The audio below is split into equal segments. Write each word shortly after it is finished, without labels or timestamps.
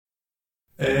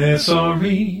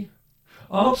SRE,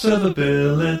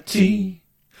 observability,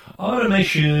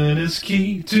 automation is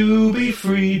key to be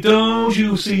free. Don't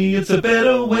you see it's a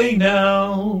better way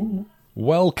now?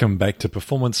 Welcome back to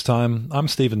Performance Time. I'm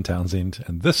Stephen Townsend,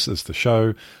 and this is the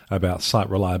show about site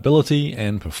reliability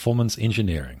and performance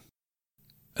engineering.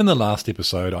 In the last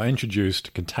episode, I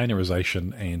introduced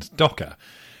containerization and Docker,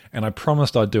 and I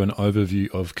promised I'd do an overview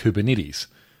of Kubernetes.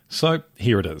 So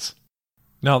here it is.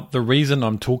 Now, the reason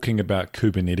I'm talking about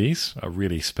Kubernetes, a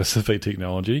really specific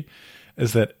technology,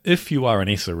 is that if you are an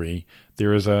SRE,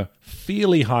 there is a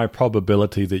fairly high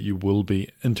probability that you will be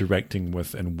interacting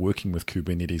with and working with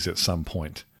Kubernetes at some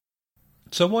point.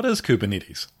 So what is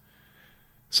Kubernetes?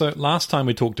 So last time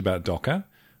we talked about Docker,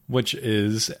 which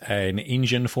is an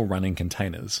engine for running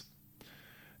containers.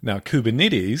 Now,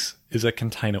 Kubernetes is a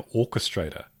container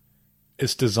orchestrator.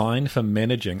 It's designed for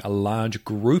managing a large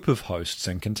group of hosts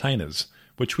and containers,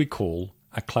 which we call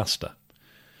a cluster.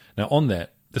 Now on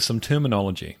that, there's some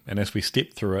terminology, and as we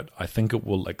step through it, I think it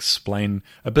will explain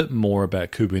a bit more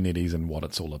about Kubernetes and what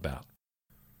it's all about.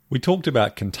 We talked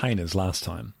about containers last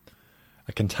time.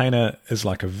 A container is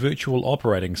like a virtual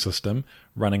operating system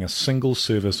running a single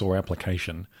service or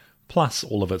application, plus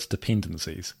all of its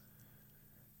dependencies.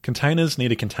 Containers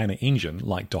need a container engine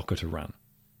like Docker to run,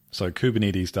 so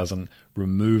Kubernetes doesn't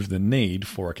remove the need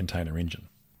for a container engine.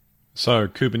 So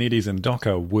Kubernetes and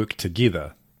Docker work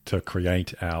together to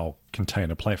create our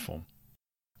container platform.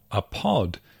 A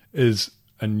pod is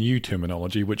a new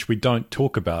terminology which we don't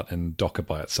talk about in Docker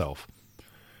by itself.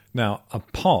 Now, a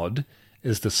pod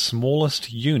is the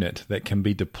smallest unit that can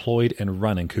be deployed and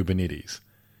run in Kubernetes.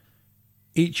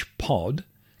 Each pod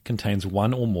contains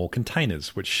one or more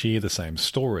containers which share the same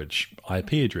storage,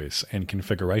 IP address, and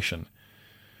configuration.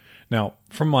 Now,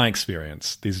 from my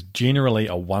experience, there's generally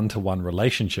a one-to-one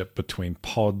relationship between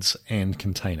pods and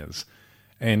containers,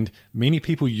 and many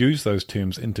people use those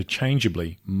terms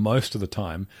interchangeably most of the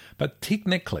time, but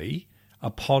technically, a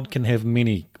pod can have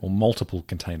many or multiple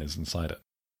containers inside it.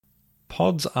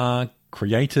 Pods are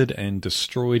created and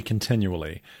destroyed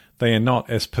continually. They are not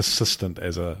as persistent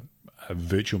as a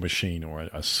virtual machine or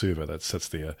a server that sits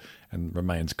there and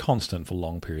remains constant for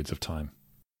long periods of time.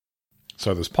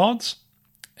 So there's pods,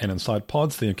 and inside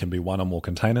pods there can be one or more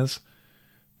containers.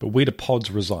 But where do pods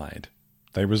reside?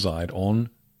 They reside on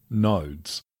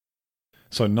nodes.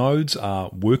 So nodes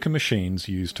are worker machines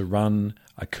used to run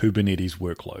a Kubernetes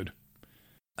workload.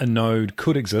 A node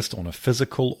could exist on a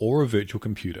physical or a virtual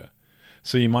computer.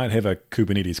 So you might have a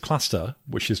Kubernetes cluster,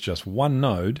 which is just one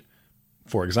node,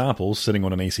 for example, sitting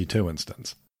on an EC2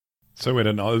 instance. So at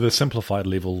an oversimplified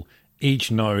level, each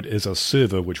node is a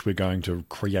server which we're going to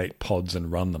create pods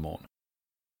and run them on.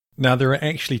 Now, there are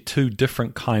actually two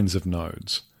different kinds of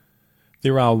nodes.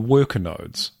 There are worker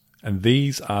nodes, and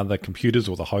these are the computers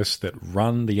or the hosts that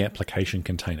run the application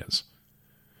containers.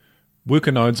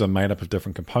 Worker nodes are made up of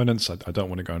different components. I don't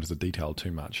want to go into the detail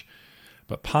too much.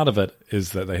 But part of it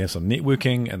is that they have some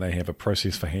networking and they have a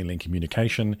process for handling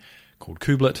communication called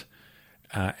kubelet.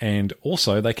 And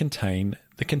also they contain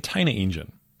the container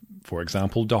engine, for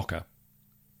example, Docker.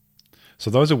 So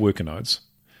those are worker nodes.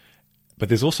 But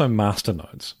there's also master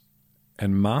nodes.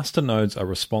 And master nodes are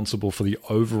responsible for the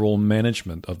overall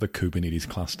management of the Kubernetes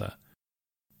cluster.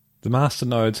 The master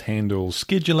nodes handle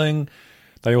scheduling.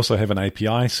 They also have an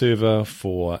API server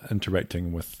for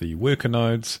interacting with the worker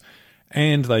nodes,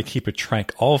 and they keep a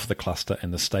track of the cluster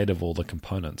and the state of all the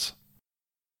components.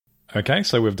 Okay,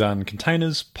 so we've done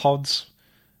containers, pods.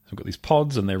 So we've got these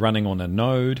pods and they're running on a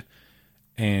node,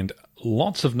 and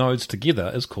lots of nodes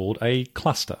together is called a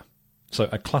cluster. So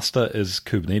a cluster is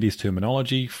Kubernetes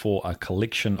terminology for a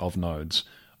collection of nodes,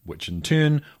 which in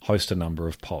turn host a number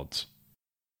of pods.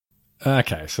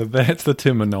 Okay, so that's the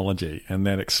terminology, and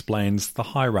that explains the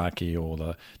hierarchy or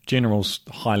the general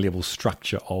high-level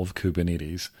structure of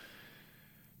Kubernetes.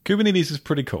 Kubernetes is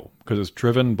pretty cool because it's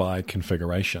driven by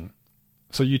configuration.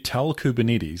 So you tell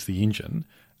Kubernetes, the engine,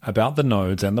 about the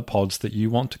nodes and the pods that you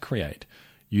want to create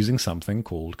using something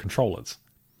called controllers.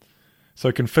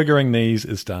 So configuring these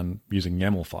is done using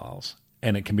YAML files,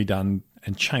 and it can be done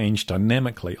and changed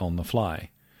dynamically on the fly.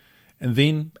 And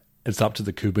then it's up to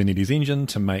the Kubernetes engine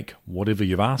to make whatever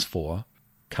you've asked for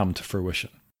come to fruition.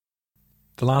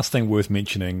 The last thing worth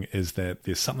mentioning is that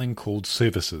there's something called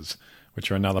services,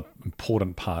 which are another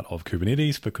important part of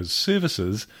Kubernetes because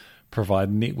services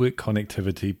provide network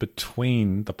connectivity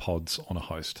between the pods on a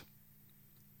host.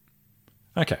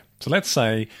 Okay, so let's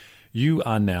say you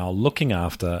are now looking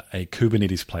after a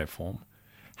Kubernetes platform.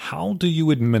 How do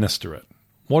you administer it?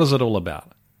 What is it all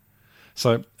about?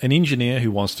 So an engineer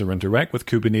who wants to interact with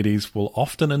Kubernetes will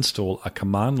often install a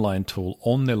command line tool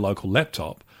on their local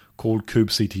laptop called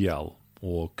kubectl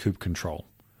or kubecontrol.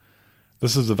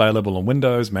 This is available on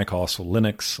Windows, macOS, or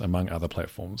Linux, among other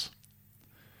platforms.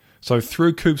 So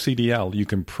through kubectl, you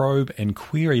can probe and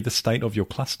query the state of your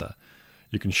cluster.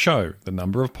 You can show the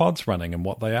number of pods running and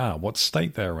what they are, what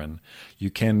state they're in. You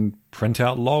can print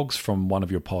out logs from one of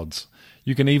your pods.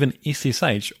 You can even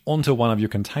SSH onto one of your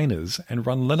containers and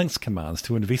run Linux commands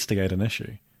to investigate an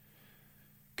issue.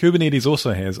 Kubernetes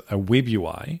also has a web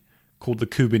UI called the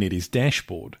Kubernetes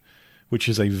dashboard, which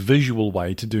is a visual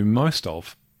way to do most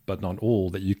of, but not all,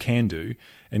 that you can do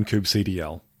in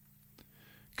kubectl.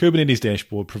 Kubernetes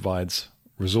dashboard provides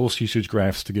resource usage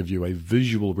graphs to give you a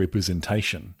visual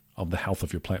representation of the health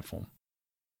of your platform.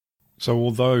 So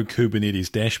although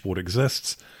Kubernetes dashboard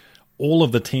exists, all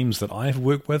of the teams that I've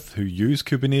worked with who use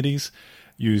Kubernetes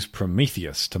use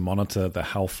Prometheus to monitor the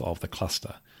health of the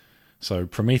cluster. So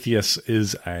Prometheus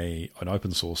is an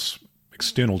open source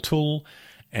external tool,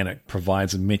 and it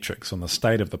provides metrics on the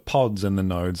state of the pods and the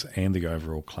nodes and the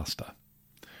overall cluster.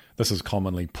 This is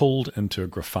commonly pulled into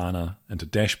Grafana, into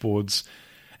dashboards,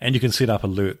 and you can set up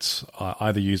alerts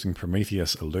either using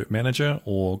Prometheus Alert Manager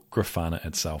or Grafana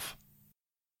itself.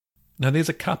 Now there's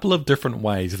a couple of different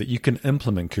ways that you can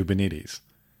implement Kubernetes.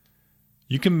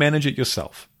 You can manage it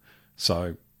yourself.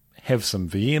 So have some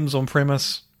VMs on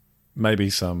premise, maybe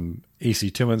some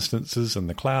EC2 instances in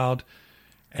the cloud,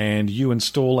 and you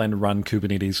install and run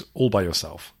Kubernetes all by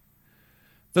yourself.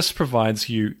 This provides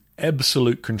you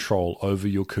absolute control over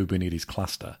your Kubernetes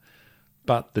cluster,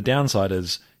 but the downside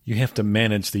is you have to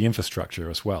manage the infrastructure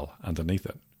as well underneath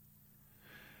it.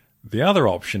 The other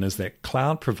option is that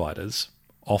cloud providers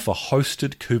offer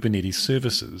hosted Kubernetes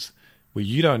services where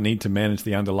you don't need to manage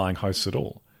the underlying hosts at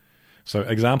all. So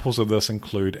examples of this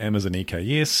include Amazon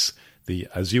EKS, the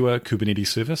Azure Kubernetes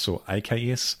Service or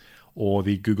AKS, or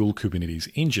the Google Kubernetes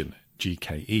Engine,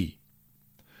 GKE.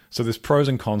 So there's pros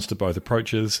and cons to both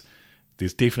approaches.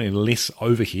 There's definitely less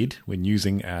overhead when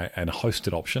using a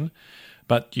hosted option,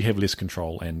 but you have less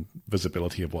control and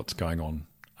visibility of what's going on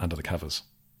under the covers.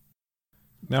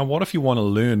 Now, what if you want to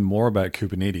learn more about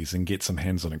Kubernetes and get some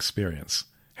hands-on experience?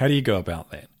 How do you go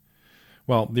about that?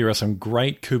 Well, there are some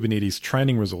great Kubernetes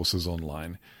training resources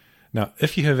online. Now,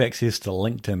 if you have access to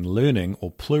LinkedIn Learning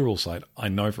or Pluralsight, I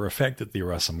know for a fact that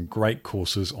there are some great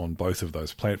courses on both of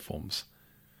those platforms.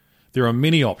 There are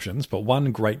many options, but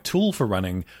one great tool for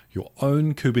running your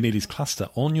own Kubernetes cluster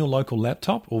on your local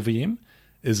laptop or VM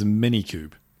is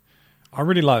Minikube. I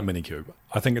really like Minikube.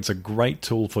 I think it's a great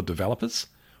tool for developers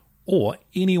or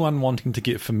anyone wanting to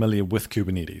get familiar with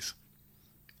Kubernetes.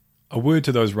 A word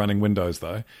to those running Windows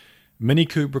though,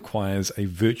 Minikube requires a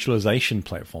virtualization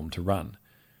platform to run.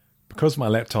 Because my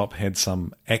laptop had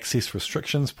some access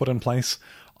restrictions put in place,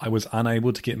 I was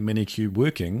unable to get Minikube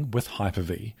working with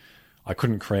Hyper-V. I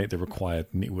couldn't create the required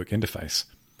network interface.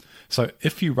 So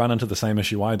if you run into the same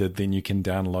issue I did, then you can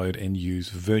download and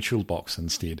use VirtualBox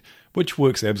instead, which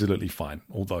works absolutely fine,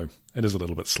 although it is a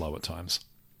little bit slow at times.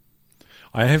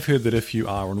 I have heard that if you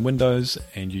are on Windows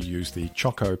and you use the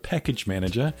Choco Package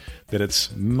Manager, that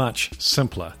it's much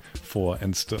simpler for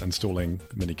installing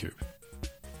Minikube.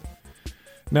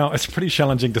 Now, it's pretty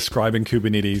challenging describing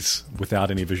Kubernetes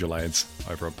without any visual aids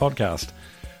over a podcast,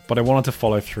 but I wanted to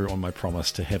follow through on my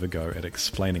promise to have a go at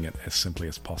explaining it as simply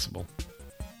as possible.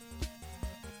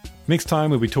 Next time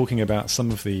we'll be talking about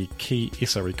some of the key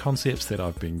SRE concepts that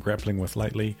I've been grappling with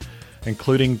lately,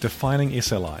 including defining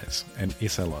SLIs and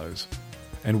SLOs,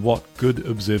 and what good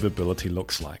observability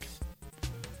looks like.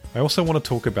 I also want to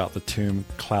talk about the term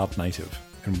cloud native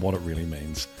and what it really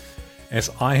means, as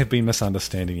I have been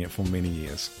misunderstanding it for many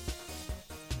years.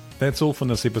 That's all from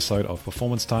this episode of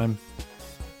Performance Time.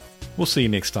 We'll see you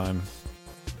next time.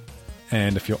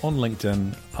 And if you're on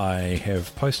LinkedIn, I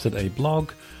have posted a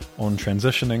blog on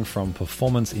transitioning from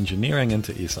performance engineering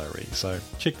into SRE, so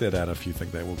check that out if you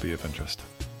think that will be of interest.